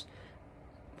songs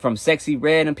from Sexy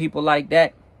Red and people like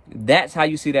that, that's how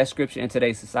you see that scripture in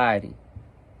today's society.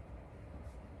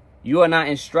 You are not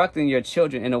instructing your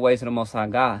children in the ways of the Most High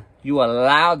God. You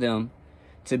allow them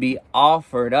to be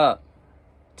offered up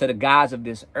to the gods of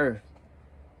this earth,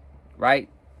 right?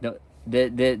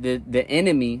 The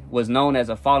enemy was known as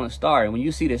a fallen star, and when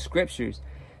you see the scriptures,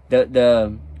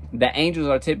 the angels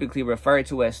are typically referred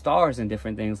to as stars and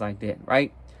different things like that,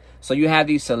 right? So you have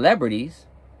these celebrities,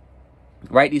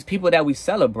 right? These people that we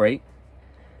celebrate,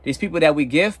 these people that we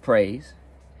give praise,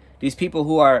 these people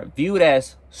who are viewed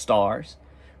as stars,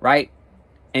 right?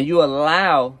 And you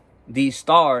allow these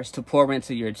stars to pour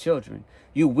into your children.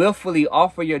 You willfully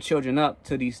offer your children up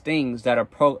to these things that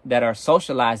are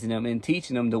socializing them and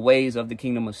teaching them the ways of the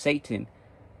kingdom of Satan,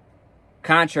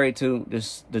 contrary to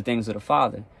the things of the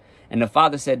Father. And the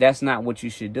Father said, that's not what you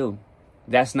should do.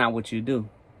 That's not what you do,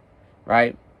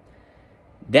 right?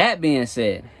 That being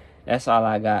said, that's all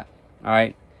I got, all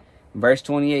right? Verse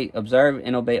 28, observe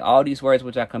and obey all these words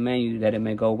which I command you, that it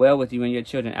may go well with you and your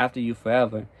children after you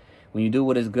forever, when you do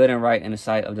what is good and right in the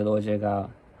sight of the Lord your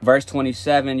God. Verse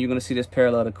 27, you're going to see this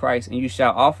parallel to Christ. And you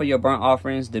shall offer your burnt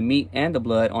offerings, the meat and the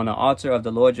blood, on the altar of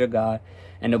the Lord your God.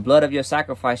 And the blood of your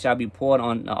sacrifice shall be poured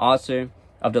on the altar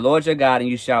of the Lord your God, and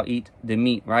you shall eat the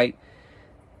meat, right?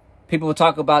 People will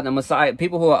talk about the Messiah.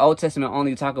 People who are Old Testament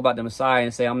only talk about the Messiah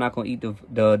and say, I'm not going to eat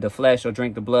the flesh or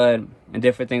drink the blood and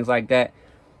different things like that,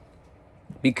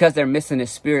 because they're missing the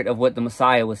spirit of what the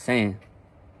Messiah was saying,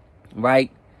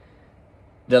 right?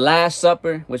 The Last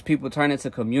Supper, which people turn into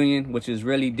communion, which is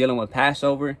really dealing with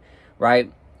Passover,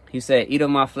 right? He said, eat of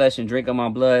my flesh and drink of my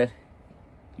blood.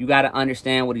 You got to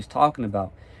understand what he's talking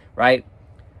about, right?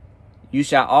 You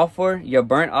shall offer your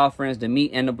burnt offerings, the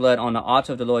meat and the blood, on the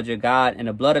altar of the Lord your God, and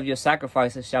the blood of your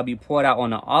sacrifices shall be poured out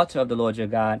on the altar of the Lord your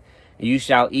God, and you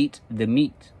shall eat the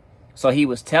meat. So he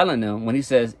was telling them, when he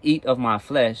says, eat of my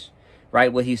flesh,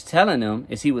 right? What he's telling them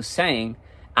is he was saying,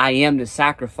 I am the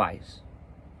sacrifice.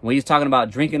 When he's talking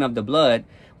about drinking of the blood,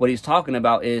 what he's talking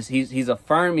about is he's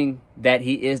affirming that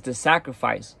he is the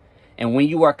sacrifice. And when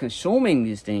you are consuming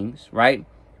these things, right?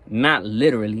 Not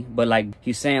literally, but like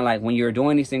he's saying, like when you're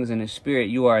doing these things in the spirit,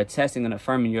 you are attesting and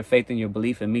affirming your faith and your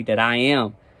belief in me, that I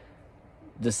am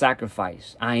the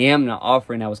sacrifice. I am the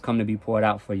offering that was come to be poured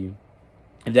out for you.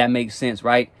 If that makes sense,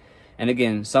 right? And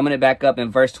again, summing it back up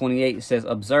in verse 28, it says,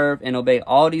 observe and obey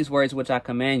all these words which I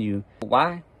command you.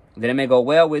 Why? That it may go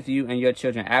well with you and your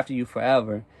children after you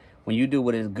forever, when you do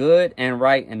what is good and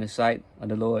right in the sight of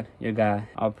the Lord your God.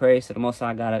 All praise to the Most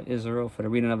High God of Israel for the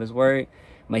reading of his word.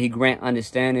 May he grant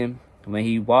understanding. May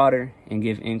he water and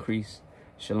give increase.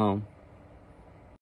 Shalom.